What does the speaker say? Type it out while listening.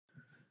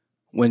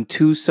When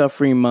two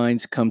suffering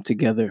minds come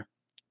together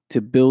to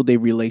build a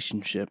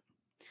relationship,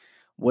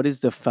 what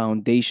is the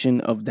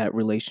foundation of that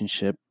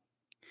relationship?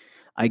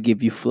 I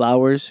give you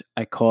flowers.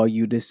 I call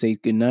you to say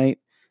goodnight.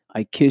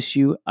 I kiss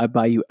you. I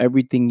buy you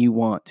everything you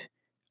want.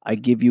 I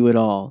give you it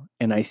all.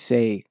 And I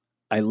say,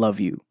 I love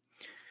you.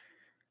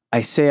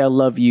 I say I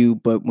love you,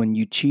 but when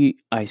you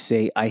cheat, I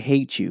say I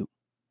hate you.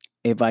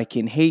 If I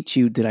can hate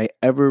you, did I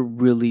ever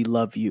really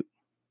love you?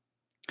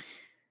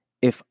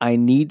 If I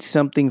need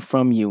something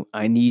from you,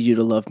 I need you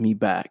to love me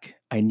back.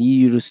 I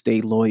need you to stay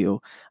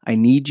loyal. I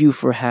need you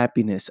for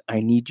happiness.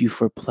 I need you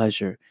for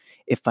pleasure.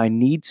 If I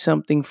need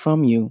something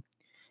from you,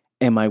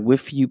 am I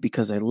with you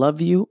because I love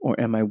you, or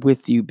am I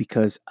with you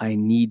because I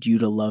need you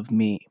to love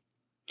me?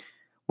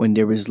 When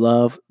there is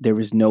love, there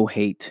is no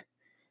hate.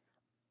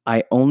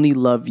 I only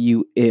love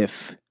you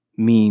if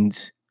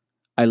means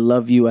I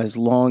love you as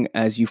long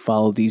as you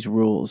follow these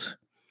rules.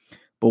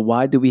 But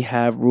why do we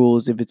have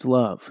rules if it's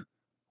love?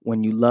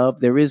 When you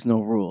love, there is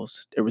no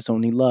rules. There is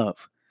only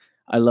love.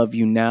 I love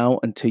you now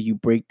until you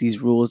break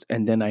these rules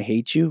and then I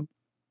hate you.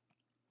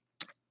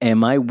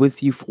 Am I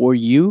with you for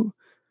you,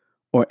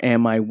 or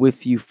am I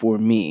with you for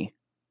me?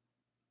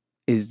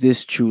 Is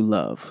this true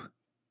love?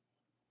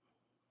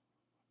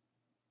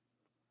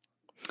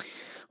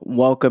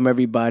 Welcome,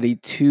 everybody,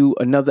 to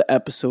another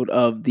episode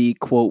of the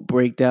Quote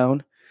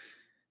Breakdown.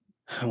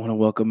 I want to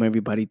welcome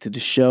everybody to the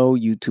show.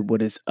 YouTube,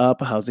 what is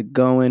up? How's it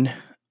going?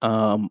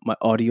 My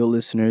audio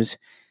listeners,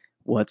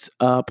 what's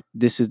up?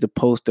 This is the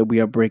post that we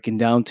are breaking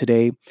down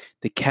today.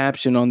 The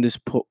caption on this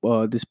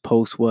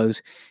post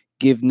was,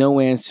 "Give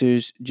no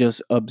answers,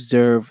 just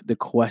observe the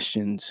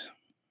questions."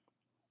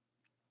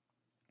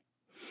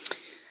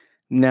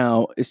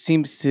 Now, it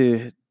seems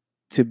to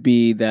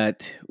be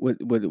that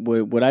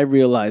what I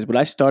realized, what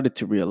I started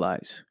to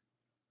realize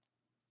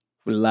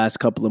for the last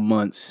couple of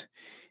months,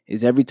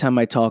 is every time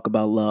I talk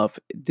about love,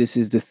 this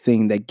is the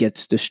thing that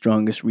gets the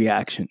strongest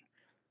reaction,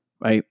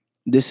 right?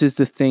 This is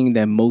the thing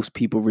that most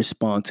people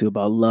respond to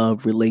about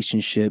love,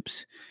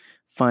 relationships,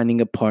 finding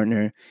a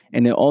partner,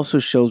 and it also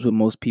shows what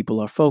most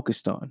people are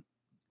focused on,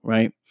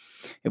 right?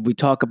 If we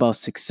talk about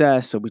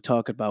success, or we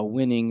talk about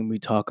winning, and we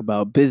talk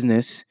about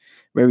business,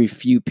 very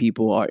few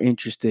people are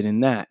interested in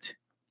that.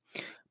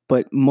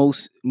 But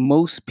most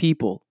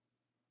people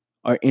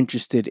are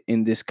interested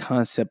in this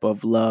concept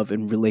of love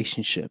and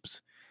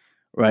relationships,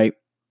 right?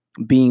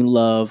 Being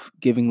love,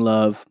 giving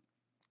love.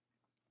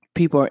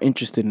 People are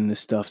interested in this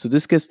stuff. So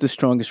this gets the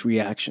strongest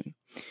reaction.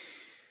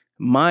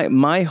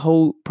 My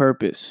whole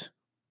purpose,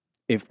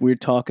 if we're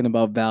talking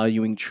about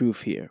valuing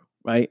truth here,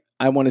 right?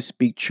 I want to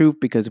speak truth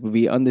because if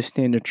we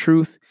understand the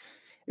truth,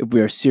 if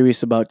we are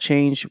serious about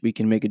change, we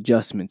can make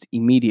adjustments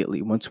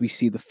immediately once we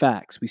see the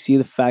facts. We see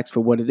the facts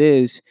for what it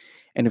is,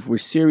 and if we're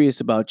serious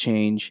about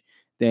change,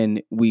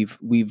 then we've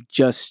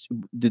just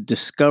the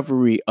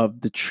discovery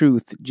of the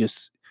truth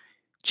just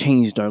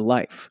changed our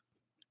life,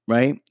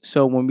 right?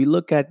 So when we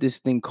look at this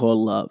thing called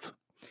love,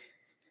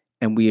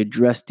 and we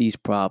address these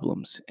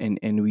problems, and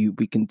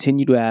we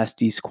continue to ask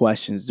these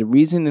questions. The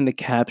reason in the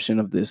caption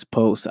of this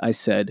post I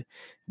said,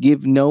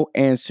 give no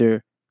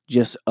answer,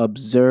 just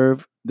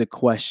observe the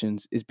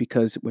questions, is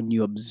because when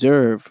you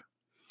observe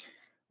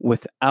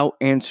without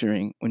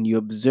answering, when you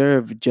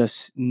observe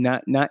just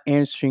not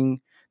answering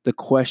the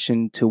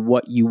question to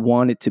what you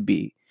want it to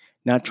be,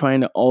 not trying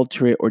to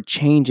alter it or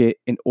change it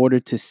in order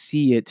to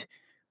see it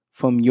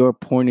from your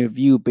point of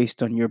view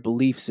based on your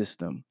belief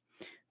system.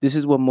 This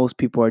is what most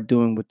people are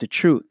doing with the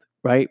truth,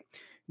 right?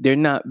 They're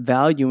not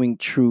valuing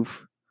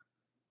truth.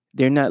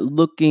 They're not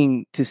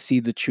looking to see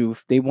the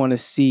truth. They want to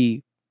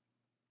see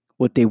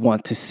what they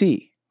want to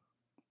see.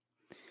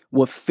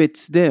 What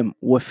fits them,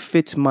 what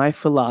fits my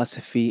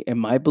philosophy and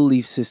my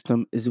belief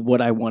system is what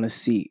I want to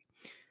see.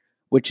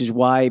 Which is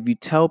why if you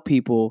tell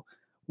people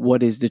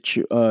what is the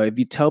truth, if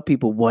you tell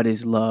people what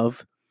is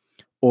love,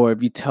 or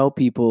if you tell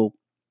people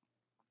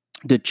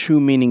the true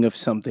meaning of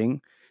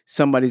something,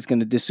 somebody's going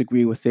to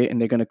disagree with it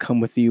and they're going to come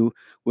with you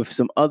with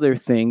some other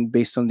thing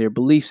based on their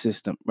belief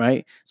system,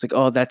 right? It's like,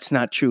 oh, that's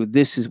not true.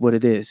 This is what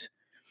it is.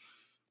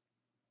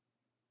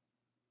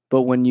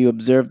 But when you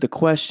observe the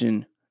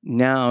question,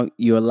 now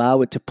you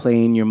allow it to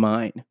play in your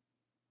mind.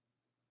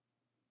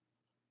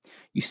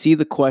 You see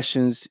the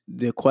questions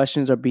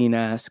are being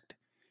asked.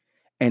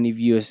 And if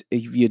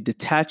you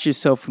detach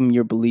yourself from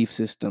your belief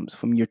systems,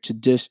 from your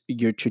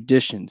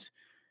traditions,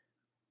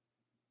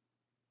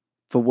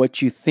 for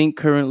what you think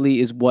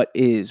currently is what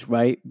is,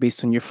 right?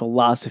 Based on your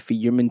philosophy,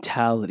 your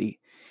mentality.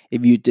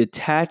 If you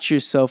detach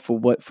yourself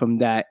from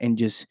that and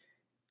just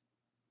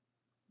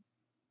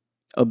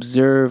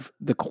observe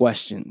the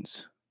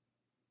questions,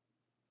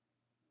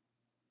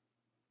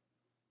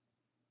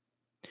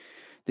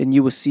 then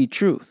you will see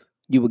truth.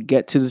 You will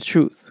get to the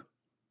truth.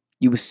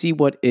 You will see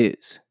what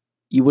is.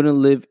 You wouldn't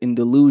live in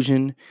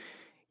delusion.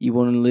 You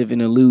wouldn't live in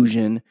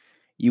illusion.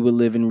 You will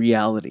live in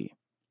reality.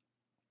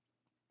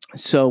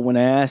 So when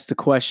I asked the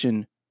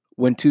question,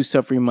 when two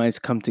suffering minds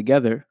come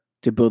together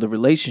to build a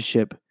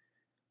relationship,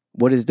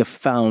 what is the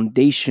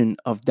foundation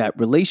of that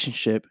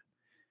relationship?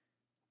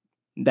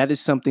 That is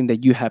something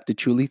that you have to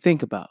truly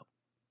think about.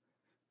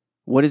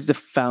 What is the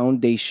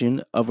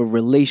foundation of a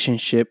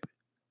relationship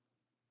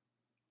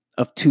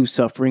of two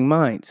suffering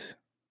minds?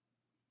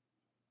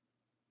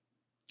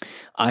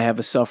 I have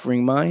a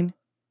suffering mind.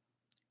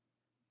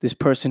 This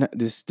person,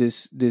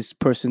 this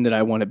person that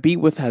I want to be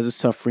with has a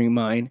suffering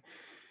mind,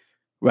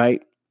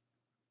 right?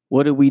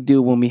 What do we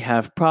do when we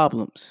have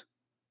problems?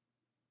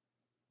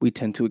 We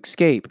tend to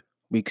escape.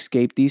 We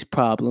escape these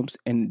problems,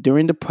 and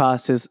during the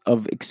process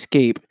of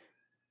escape,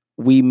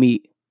 we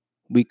meet,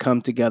 we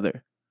come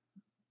together.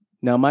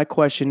 Now, my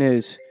question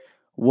is,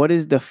 what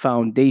is the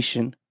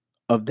foundation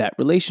of that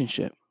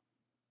relationship?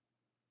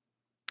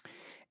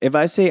 If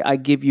I say I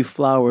give you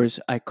flowers,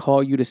 I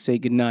call you to say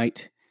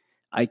goodnight,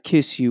 I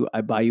kiss you, I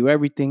buy you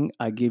everything,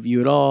 I give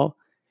you it all,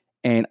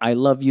 and I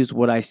love you is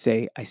what I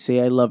say. I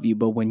say I love you,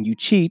 but when you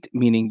cheat,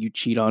 meaning you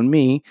cheat on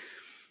me,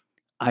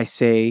 I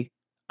say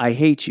I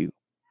hate you.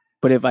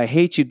 But if I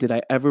hate you, did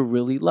I ever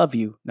really love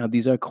you? Now,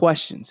 these are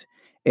questions.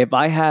 If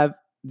I have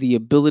the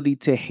ability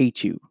to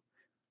hate you,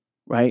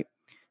 right?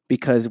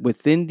 Because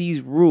within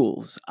these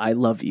rules, I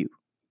love you.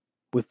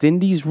 Within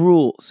these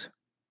rules,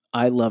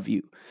 I love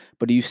you.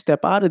 But you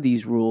step out of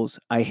these rules,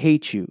 I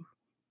hate you.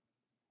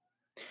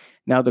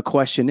 Now, the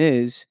question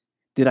is,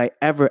 did I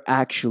ever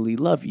actually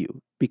love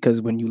you?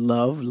 Because when you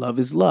love, love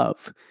is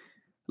love.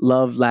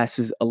 Love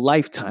lasts a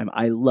lifetime.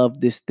 I love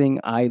this thing.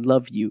 I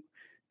love you.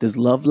 Does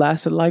love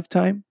last a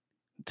lifetime?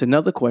 It's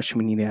another question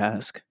we need to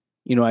ask.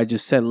 I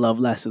just said love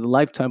lasts a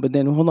lifetime, but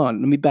then hold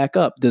on, let me back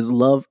up. Does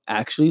love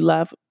actually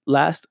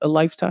last a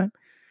lifetime?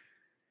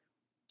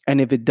 And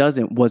if it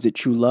doesn't, was it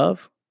true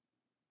love?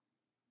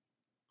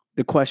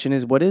 The question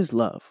is, what is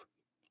love?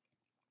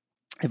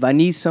 If I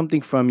need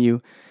something from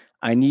you,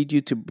 I need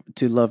you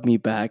to love me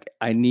back.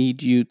 I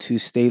need you to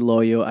stay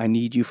loyal. I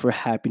need you for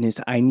happiness.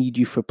 I need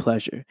you for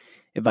pleasure.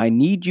 If I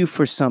need you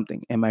for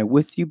something, am I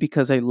with you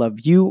because I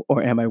love you,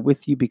 or am I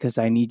with you because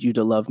I need you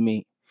to love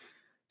me?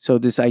 So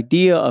this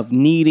idea of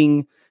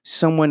needing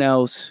someone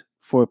else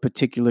for a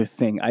particular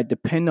thing, I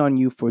depend on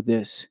you for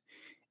this,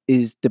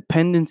 is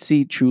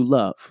dependency true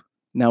love?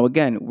 Now,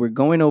 again, we're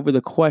going over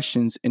the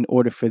questions in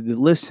order for the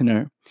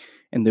listener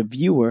and the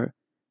viewer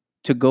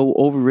to go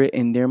over it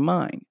in their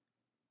mind.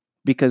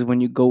 Because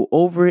when you go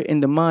over it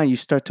in the mind, you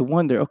start to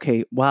wonder,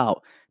 okay,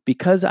 wow,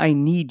 because I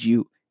need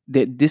you,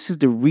 that this is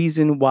the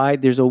reason why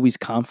there's always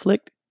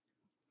conflict?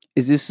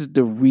 Is this is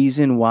the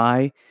reason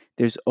why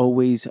there's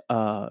always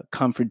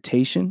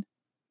confrontation,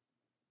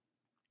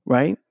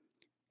 right?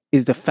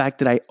 Is the fact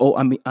that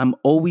I'm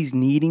always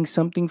needing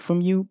something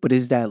from you, but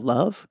is that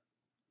love?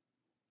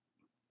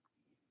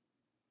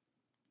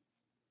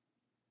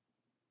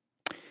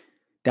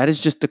 That is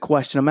just the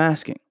question I'm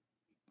asking.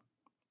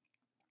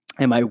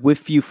 Am I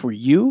with you for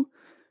you?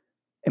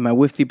 Am I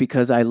with you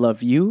because I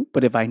love you?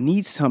 But if I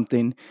need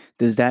something,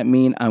 does that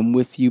mean I'm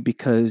with you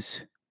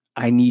because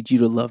I need you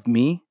to love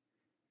me?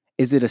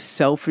 Is it a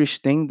selfish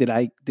thing that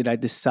I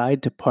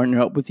decide to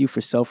partner up with you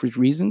for selfish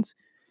reasons?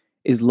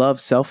 Is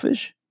love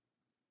selfish?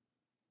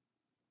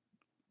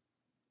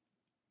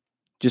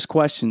 Just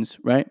questions,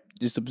 right?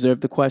 Just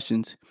observe the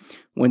questions.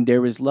 When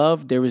there is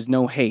love, there is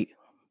no hate.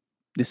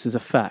 This is a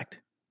fact.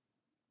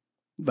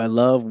 If I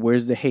love,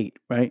 where's the hate,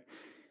 right?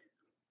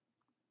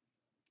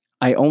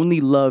 I only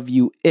love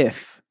you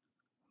if,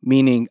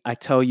 meaning I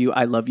tell you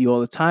I love you all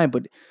the time.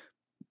 But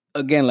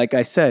again, like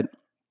I said,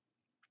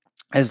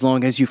 as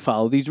long as you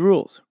follow these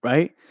rules,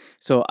 right?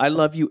 So I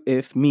love you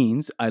if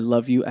means I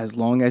love you as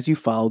long as you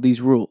follow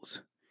these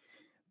rules,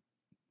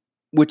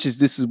 which is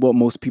this is what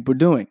most people are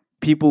doing.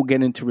 People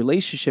get into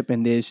relationship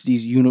and there's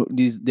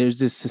there's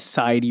this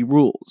society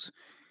rules.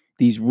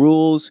 These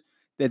rules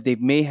that they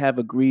may have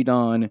agreed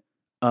on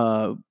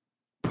uh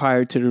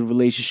prior to the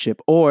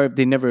relationship, or if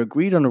they never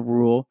agreed on a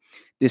rule,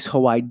 this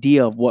whole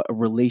idea of what a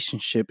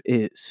relationship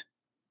is.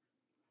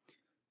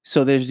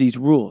 So there's these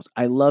rules.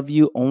 I love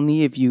you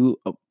only if you,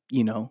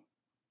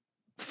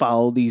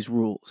 follow these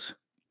rules.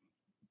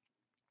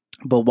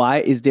 But why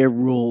is there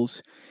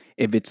rules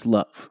if it's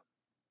love?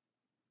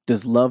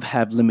 Does love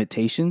have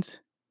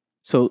limitations?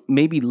 So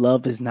maybe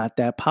love is not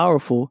that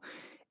powerful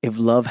if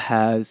love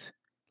has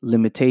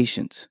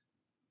limitations.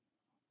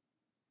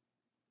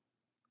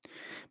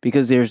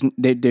 Because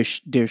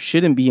there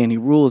shouldn't be any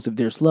rules if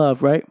there's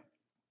love, right?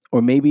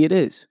 Or maybe it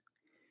is.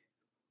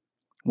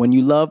 When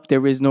you love,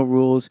 there is no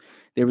rules.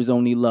 There is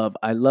only love.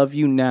 I love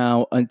you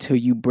now until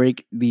you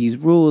break these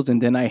rules, and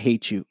then I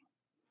hate you.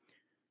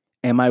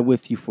 Am I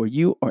with you for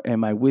you, or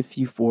am I with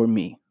you for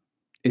me?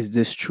 Is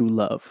this true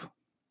love?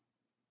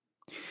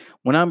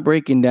 What I'm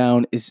breaking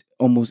down is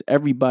almost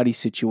everybody's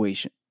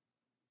situation,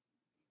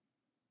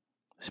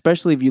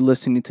 especially if you're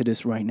listening to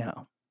this right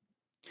now.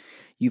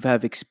 You've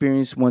have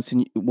experienced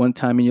one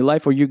time in your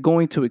life, or you're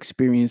going to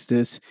experience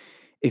this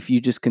if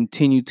you just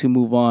continue to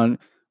move on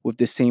with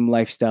the same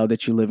lifestyle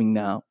that you're living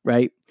now,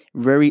 right?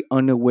 Very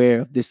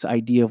unaware of this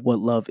idea of what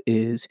love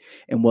is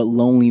and what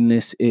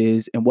loneliness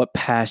is and what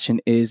passion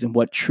is and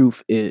what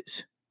truth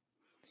is.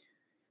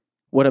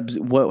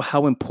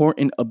 How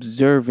important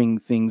observing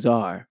things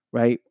are.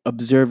 right?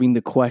 Observing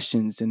the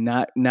questions and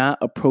not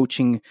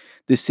approaching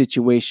the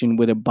situation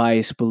with a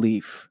biased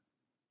belief.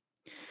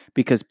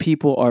 Because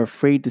people are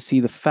afraid to see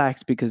the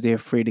facts because they're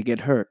afraid to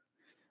get hurt.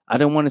 I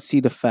don't want to see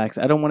the facts.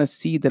 I don't want to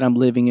see that I'm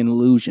living in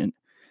illusion.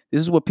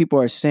 This is what people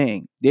are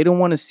saying. They don't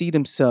want to see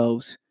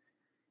themselves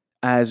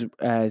as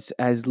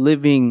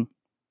living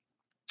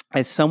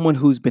as someone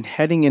who's been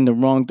heading in the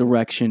wrong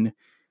direction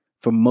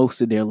for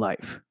most of their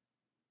life.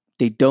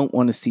 They don't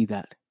want to see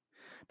that.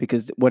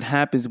 Because what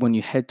happens when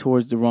you head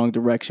towards the wrong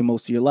direction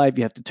most of your life,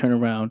 you have to turn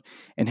around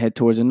and head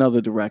towards another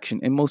direction.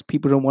 And most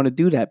people don't want to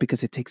do that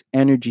because it takes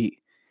energy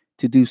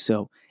to do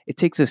so. It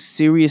takes a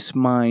serious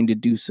mind to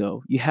do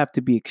so. You have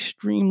to be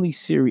extremely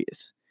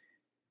serious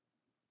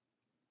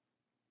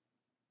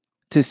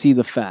to see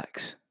the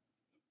facts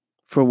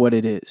for what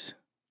it is.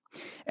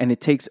 And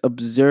it takes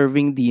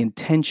observing the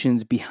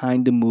intentions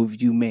behind the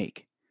move you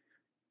make.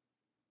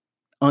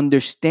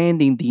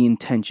 Understanding the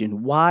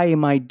intention. Why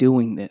am I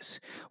doing this?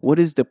 What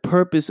is the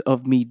purpose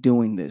of me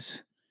doing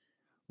this?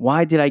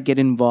 Why did I get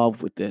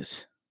involved with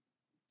this?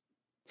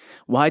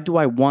 Why do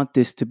I want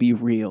this to be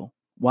real?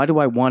 Why do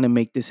I want to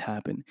make this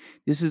happen?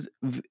 This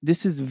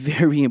is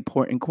very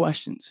important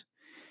questions,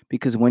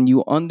 because when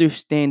you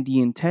understand the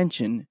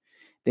intention,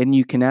 then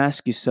you can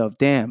ask yourself,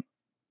 damn,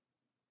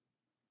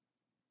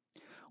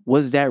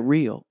 was that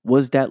real?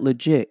 Was that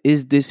legit?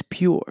 Is this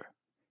pure?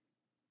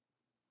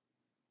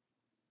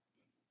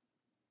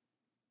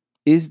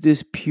 Is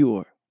this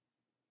pure?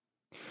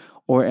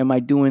 Or am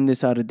I doing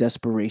this out of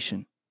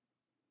desperation?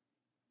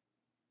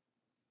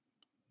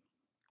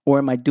 Or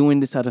am I doing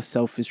this out of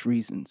selfish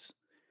reasons?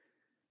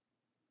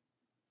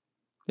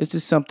 This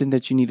is something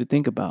that you need to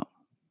think about.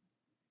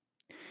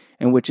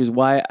 And which is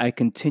why I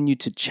continue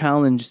to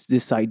challenge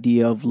this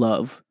idea of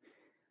love.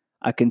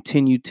 I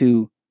continue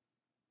to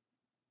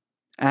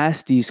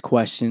ask these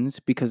questions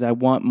because I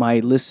want my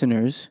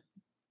listeners,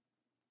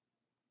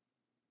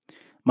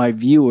 my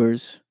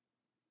viewers,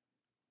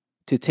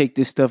 to take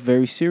this stuff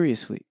very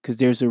seriously, because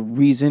there's a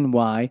reason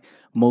why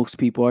most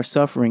people are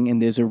suffering,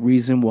 and there's a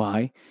reason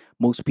why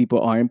most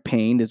people are in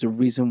pain. There's a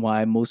reason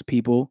why most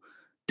people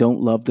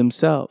don't love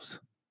themselves.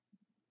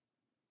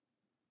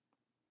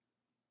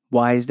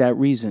 Why is that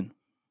reason?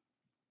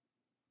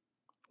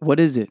 What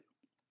is it?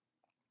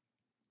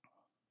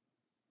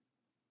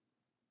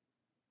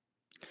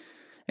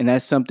 And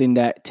that's something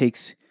that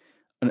takes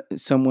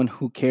someone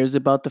who cares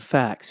about the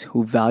facts,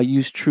 who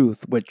values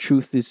truth, where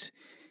truth is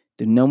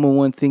the number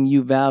one thing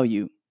you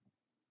value.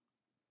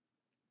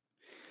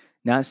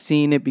 Not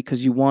seeing it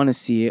because you want to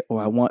see it,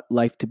 or I want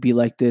life to be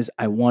like this,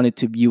 I want it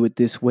to view it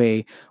this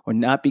way, or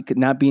not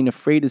being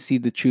afraid to see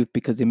the truth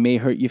because it may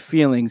hurt your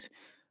feelings,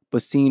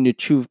 but seeing the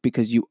truth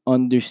because you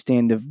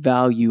understand the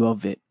value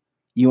of it.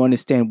 You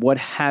understand what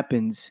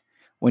happens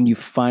when you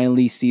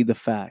finally see the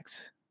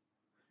facts.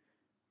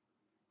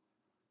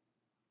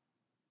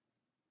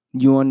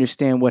 You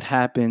understand what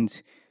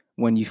happens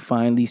when you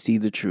finally see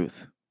the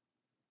truth.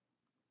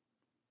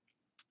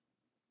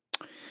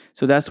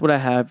 So that's what I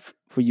have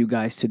for you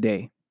guys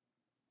today.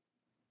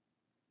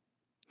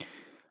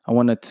 I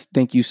want to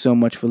thank you so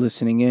much for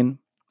listening in.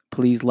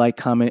 Please like,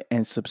 comment,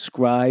 and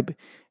subscribe.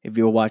 If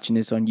you're watching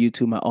this on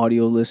YouTube, my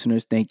audio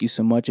listeners, thank you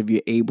so much. If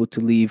you're able to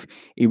leave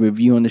a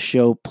review on the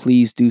show,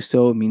 please do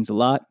so. It means a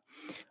lot.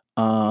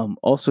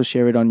 Also,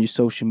 share it on your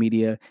social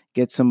media.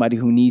 Get somebody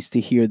who needs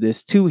to hear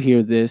this to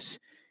hear this.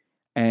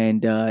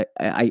 And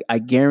I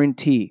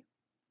guarantee,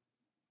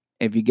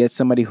 if you get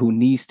somebody who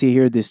needs to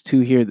hear this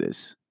to hear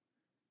this,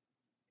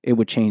 it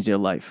would change their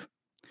life.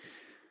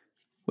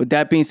 With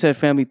that being said,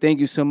 family, thank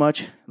you so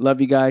much.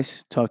 Love you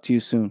guys. Talk to you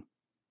soon.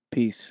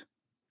 Peace.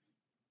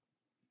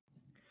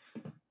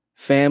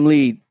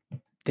 Family,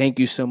 thank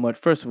you so much.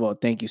 First of all,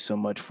 thank you so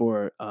much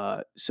for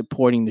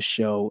supporting the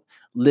show,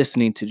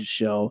 listening to the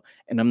show.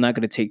 And I'm not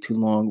going to take too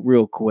long,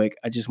 real quick.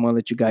 I just want to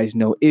let you guys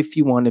know, if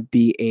you want to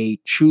be a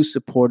true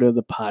supporter of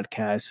the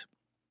podcast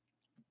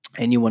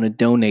and you want to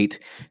donate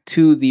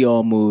to the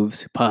All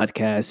Moves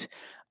podcast,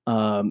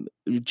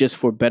 just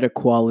for better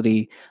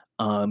quality,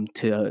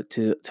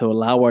 to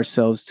allow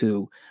ourselves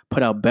to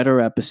put out better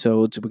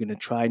episodes. We're going to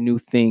try new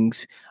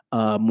things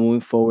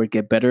moving forward,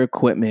 get better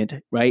equipment,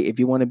 right? If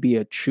you want to be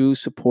a true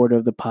supporter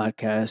of the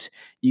podcast,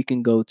 you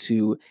can go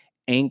to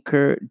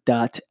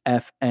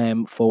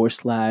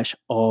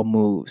anchor.fm/all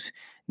moves.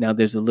 Now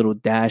there's a little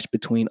dash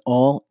between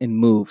all and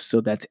moves. So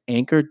that's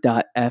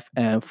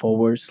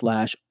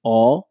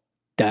anchor.fm/all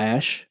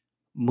dash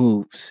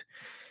moves.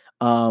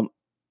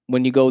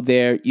 When you go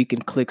there, you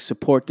can click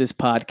support this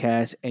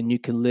podcast, and you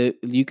can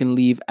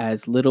leave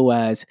as little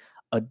as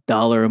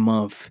 $1 a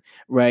month,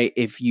 right?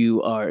 If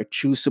you are a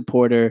true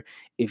supporter,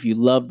 if you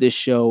love this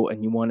show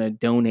and you want to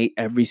donate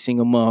every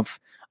single month,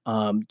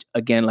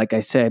 again, like I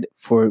said,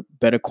 for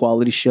better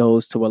quality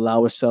shows, to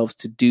allow ourselves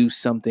to do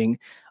something,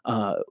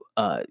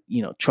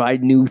 try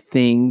new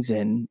things,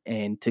 and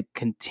to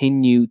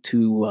continue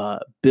to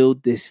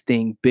build this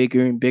thing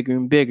bigger and bigger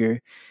and bigger.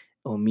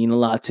 It will mean a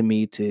lot to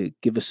me to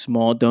give a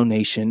small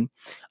donation.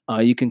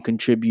 You can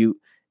contribute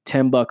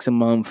 $10 a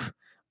month,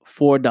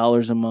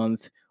 $4 a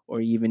month,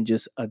 or even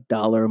just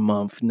 $1 a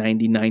month,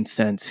 99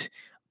 cents.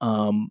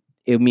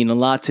 It would mean a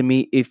lot to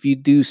me. If you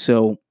do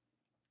so,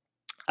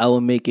 I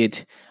will make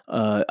it,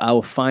 I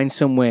will find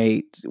some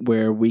way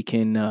where we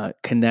can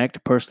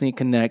personally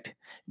connect,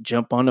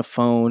 jump on the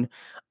phone,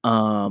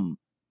 um,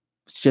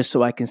 just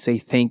so I can say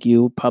thank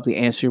you, probably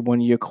answer one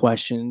of your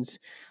questions.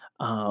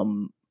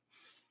 Um,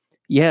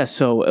 yeah,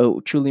 so it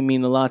would truly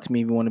mean a lot to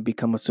me if you want to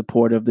become a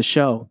supporter of the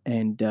show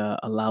and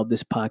allow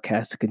this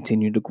podcast to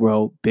continue to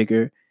grow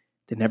bigger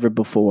than ever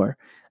before.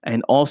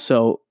 And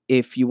also,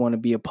 if you want to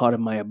be a part of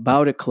my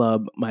About It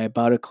Club, my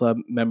About It Club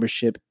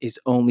membership is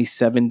only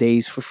 7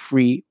 days for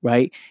free,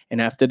 right?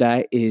 And after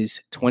that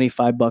is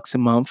 $25 a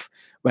month,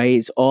 right?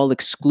 It's all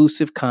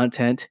exclusive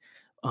content,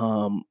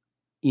 um,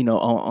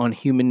 on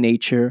human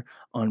nature,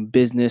 on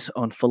business,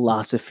 on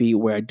philosophy,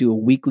 where I do a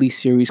weekly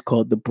series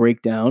called The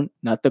Breakdown,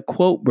 not the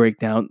quote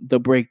breakdown, The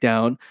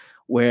Breakdown,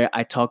 where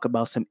I talk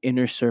about some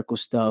inner circle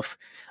stuff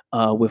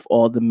with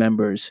all the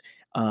members.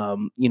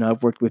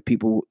 I've worked with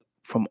people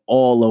from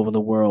all over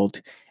the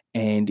world,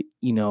 and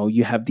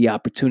you have the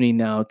opportunity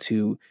now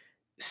to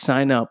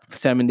sign up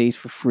 7 days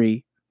for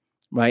free.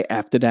 Right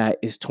after that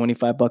is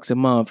 $25 a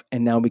month,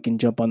 and now we can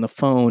jump on the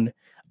phone.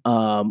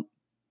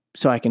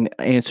 So I can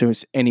answer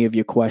any of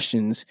your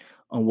questions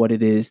on what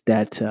it is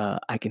that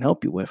I can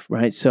help you with,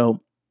 right? So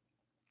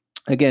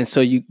again,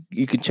 so you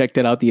can check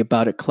that out, the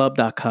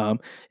aboutitclub.com.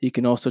 You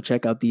can also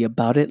check out the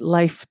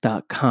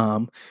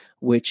aboutitlife.com,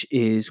 which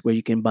is where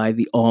you can buy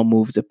the All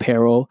Moves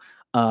apparel.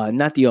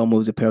 Not the All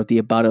Moves apparel, the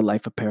About It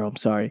Life apparel. I'm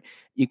sorry.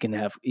 You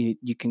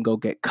can go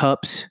get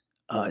cups,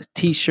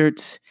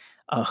 t-shirts,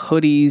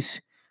 hoodies,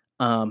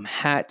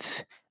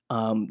 hats.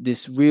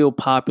 This real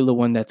popular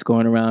one that's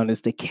going around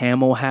is the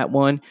camo hat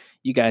one.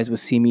 You guys will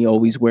see me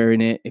always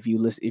wearing it if you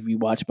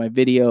watch my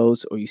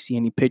videos or you see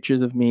any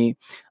pictures of me.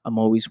 I'm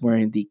always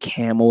wearing the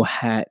camo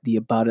hat, the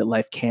About It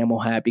Life camo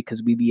hat,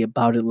 because we the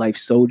About It Life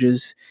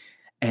soldiers.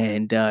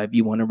 And if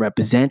you want to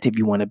represent, if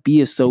you want to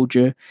be a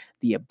soldier,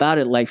 the About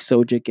It Life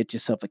soldier, get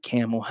yourself a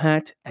camo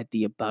hat at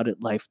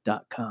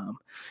theaboutitlife.com.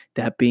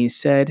 That being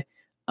said,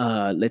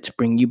 let's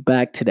bring you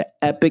back to the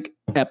epic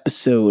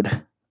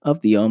episode of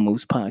the All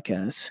Moves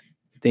podcast.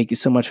 Thank you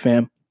so much,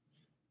 fam.